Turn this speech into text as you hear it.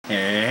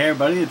Hey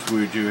everybody, it's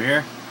Woodju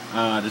here.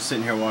 Just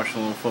sitting here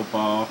watching a little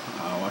football,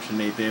 watching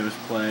Nate Davis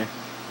play.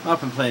 Not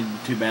been playing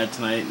too bad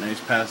tonight,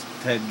 nice pass to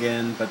Ted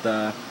again,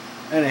 but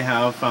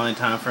anyhow, finally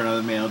time for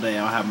another mail day.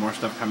 I'll have more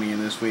stuff coming in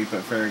this week,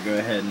 but fair go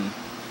ahead and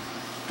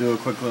do a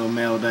quick little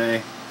mail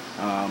day.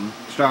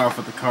 Start off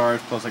with the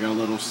cards, plus I got a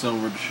little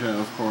silver to show,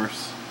 of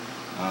course.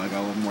 I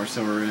got a little more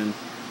silver in.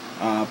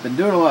 Been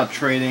doing a lot of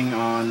trading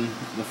on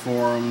the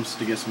forums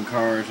to get some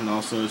cards, and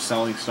also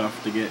selling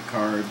stuff to get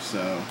cards,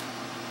 so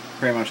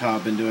pretty much how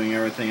I've been doing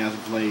everything as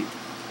of late.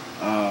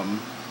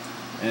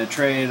 In a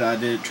trade, I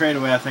did trade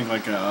away I think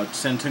like a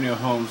Centennial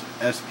Holmes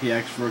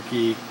SPX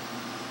rookie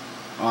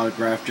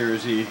autograph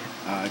jersey.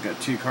 I got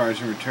two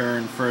cards in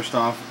return. First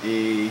off,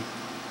 a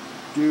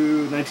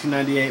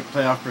 1998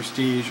 Playoff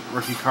Prestige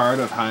rookie card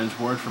of Hines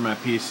Ward for my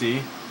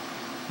PC.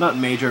 Not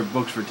major,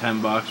 books for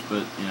 $10,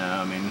 but you know,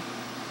 I mean,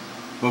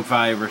 book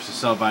value versus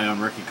sell value on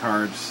rookie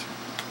cards.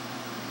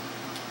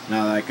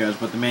 Now that goes,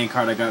 but the main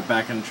card I got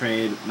back in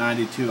trade,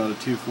 92 out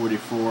of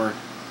 244,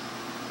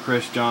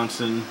 Chris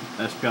Johnson,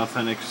 SP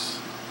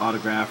Authentics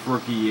autograph,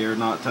 rookie year,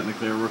 not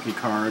technically a rookie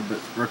card, but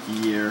rookie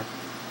year.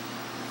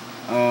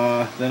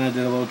 Then I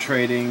did a little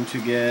trading to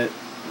get,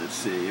 let's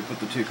see, put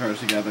the two cards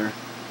together.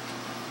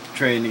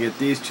 Trading to get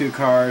these two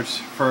cards.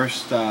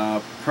 First,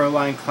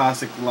 Proline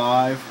Classic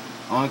Live,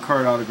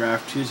 on-card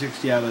autograph,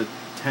 260 out of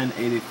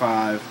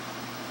 1085,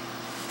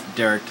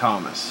 Derek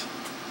Thomas.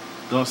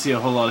 Don't see a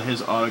whole lot of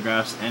his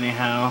autographs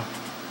anyhow,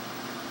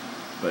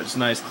 but it's a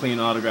nice clean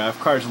autograph.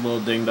 Card's a little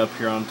dinged up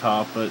here on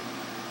top, but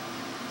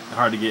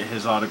hard to get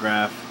his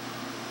autograph.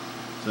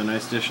 It's a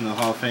nice addition to the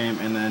Hall of Fame.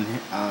 And then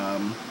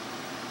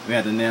we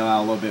had to nail out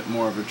a little bit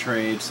more of a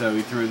trade, so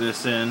we threw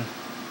this in.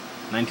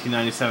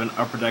 1997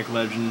 Upper Deck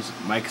Legends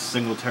Mike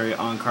Singletary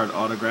on-card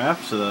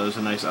autograph, so that was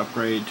a nice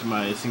upgrade to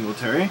my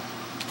Singletary.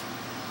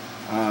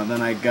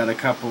 Then I got a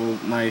couple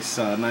nice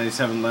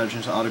 97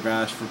 Legends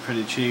autographs for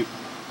pretty cheap.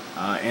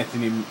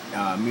 Anthony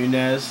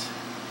Munez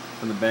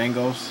from the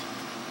Bengals,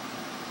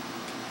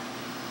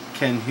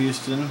 Ken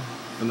Houston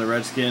from the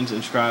Redskins,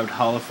 inscribed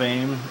Hall of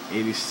Fame,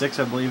 86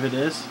 I believe it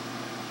is,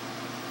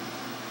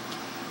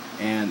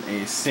 and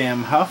a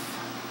Sam Huff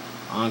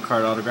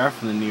on-card autograph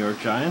from the New York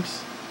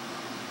Giants.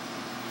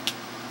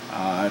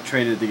 I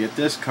traded to get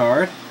this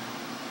card.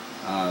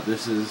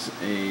 This is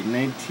a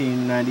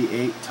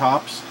 1998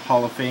 Topps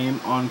Hall of Fame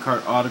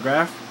on-card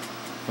autograph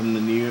from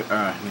the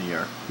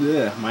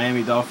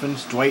Miami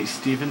Dolphins, Dwight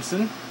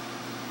Stevenson.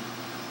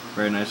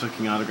 Very nice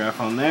looking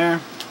autograph on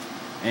there.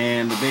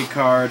 And the big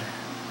card,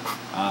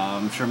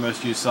 I'm sure most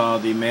of you saw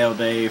the mail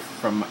day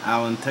from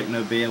Alan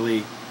Techno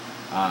Bailey,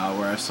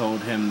 where I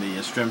sold him the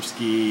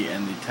Yastrzemski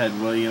and the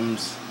Ted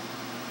Williams.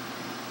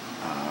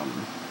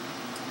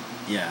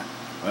 Yeah,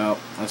 well,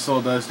 I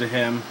sold those to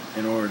him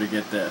in order to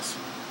get this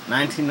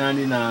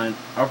 1999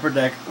 Upper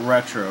Deck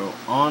Retro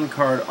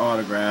on-card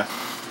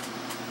autograph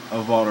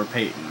of Walter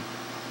Payton.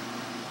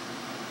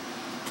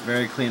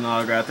 Very clean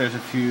autograph. There's a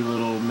few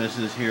little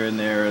misses here and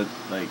there,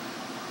 like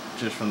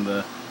just from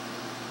the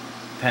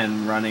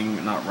pen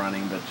not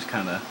running, but just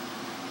kind of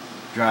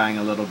drying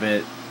a little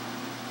bit.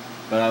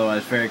 But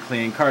otherwise, very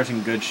clean. Card's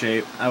in good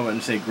shape. I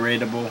wouldn't say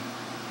gradable.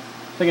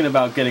 Thinking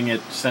about getting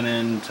it sent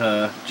in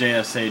to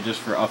JSA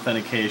just for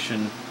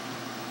authentication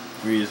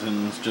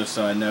reasons, just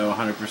so I know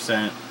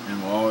 100%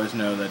 and will always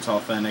know that it's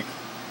authentic.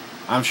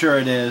 I'm sure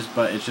it is,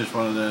 but it's just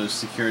one of those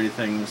security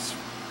things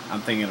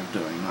I'm thinking of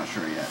doing. Not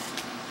sure yet.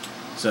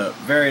 So,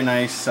 very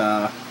nice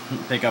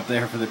pick up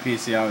there for the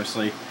PC,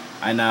 obviously.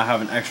 I now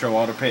have an extra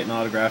Walter Payton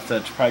autograph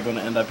that's probably going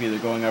to end up either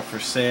going up for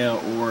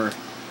sale or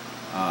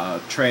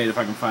trade if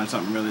I can find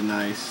something really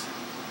nice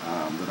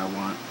that I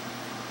want.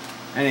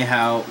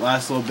 Anyhow,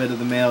 last little bit of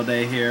the mail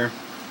day here.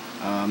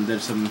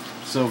 Did some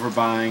silver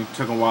buying.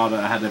 Took a while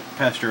I had to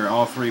pester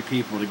all three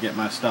people to get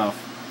my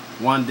stuff.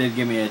 One did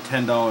give me a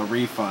 $10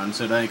 refund,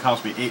 so it only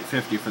cost me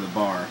 $8.50 for the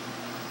bar.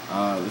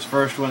 This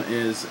first one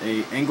is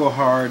a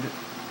Engelhard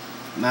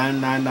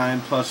 999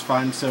 plus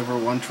fine silver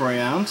 1 troy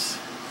ounce.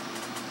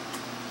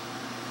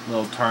 A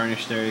little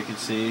tarnish there, you can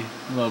see.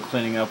 A little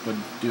cleaning up would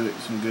do it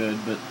some good,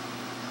 but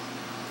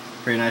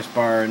pretty nice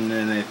bar. And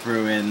then they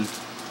threw in,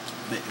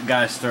 the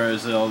guy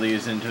throws all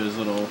these into his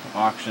little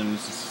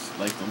auctions,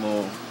 like the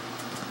little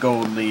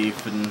gold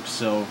leaf and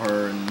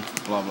silver and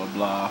blah blah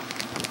blah.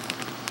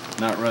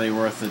 Not really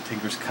worth the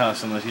tinker's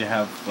cuss unless you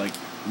have like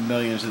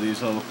millions of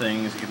these little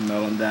things. You can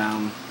melt them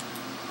down.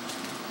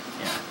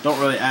 Yeah, don't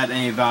really add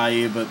any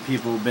value, but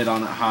people bid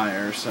on it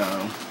higher.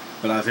 So,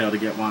 but I was able to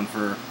get one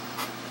for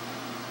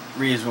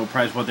reasonable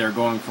price, what they're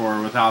going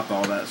for without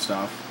all that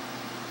stuff.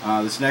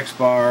 This next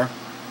bar,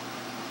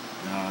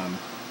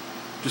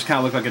 just kind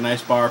of looked like a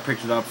nice bar.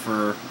 Picked it up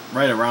for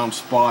right around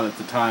spot at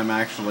the time,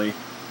 actually.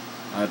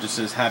 Just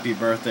says happy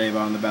birthday, but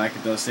on the back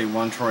it does say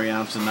 1 troy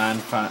ounce and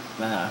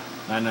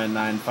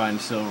 999 fine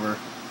silver.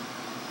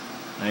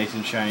 Nice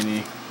and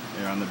shiny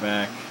there on the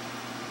back.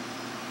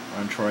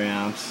 1 troy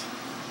ounce.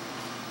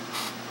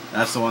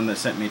 That's the one that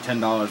sent me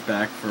 $10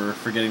 back for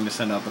forgetting to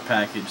send out the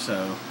package,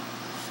 so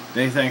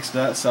big thanks to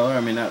that seller.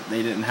 I mean,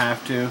 they didn't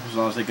have to. As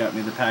long as they got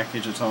me the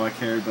package, that's all I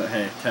cared. But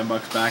hey, $10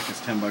 back is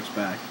 $10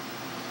 back.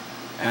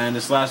 And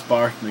this last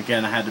bar,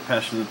 again, I had to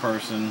pester the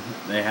person.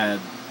 They had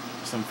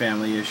some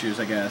family issues,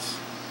 I guess.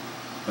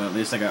 But at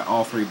least I got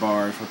all 3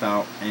 bars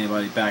without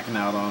anybody backing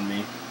out on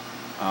me.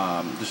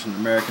 Just an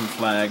American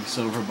flag,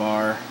 silver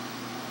bar,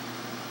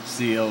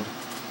 sealed.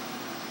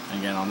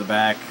 Again, on the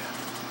back,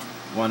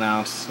 1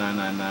 ounce,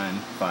 $9.99,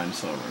 fine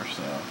silver.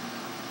 So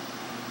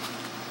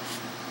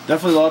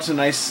definitely lots of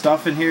nice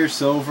stuff in here.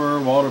 Silver,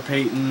 Walter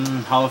Payton,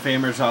 Hall of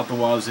Famers out the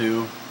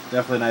wazoo.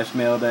 Definitely a nice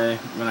mail day.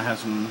 I'm going to have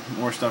some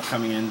more stuff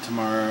coming in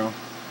tomorrow.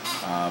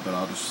 But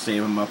I'll just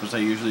save them up as I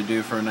usually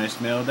do for a nice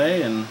mail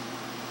day. And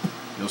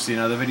you'll see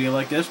another video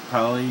like this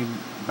probably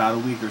about a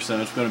week or so.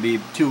 It's going to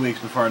be 2 weeks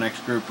before our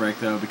next group break,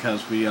 though,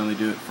 because we only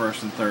do it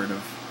 1st and 3rd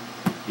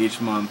of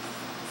each month.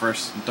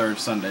 1st and 3rd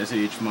Sundays of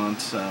each month.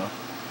 So,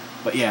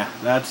 but yeah,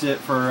 that's it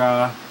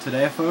for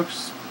today,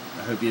 folks.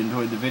 I hope you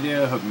enjoyed the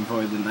video. I hope you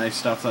enjoyed the nice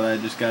stuff that I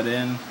just got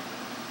in.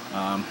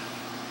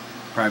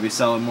 Probably be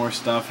selling more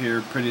stuff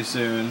here pretty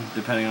soon,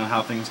 depending on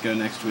how things go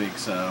next week.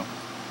 So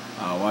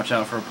watch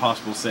out for a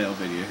possible sale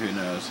video. Who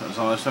knows? As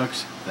always,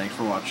 folks, thanks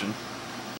for watching.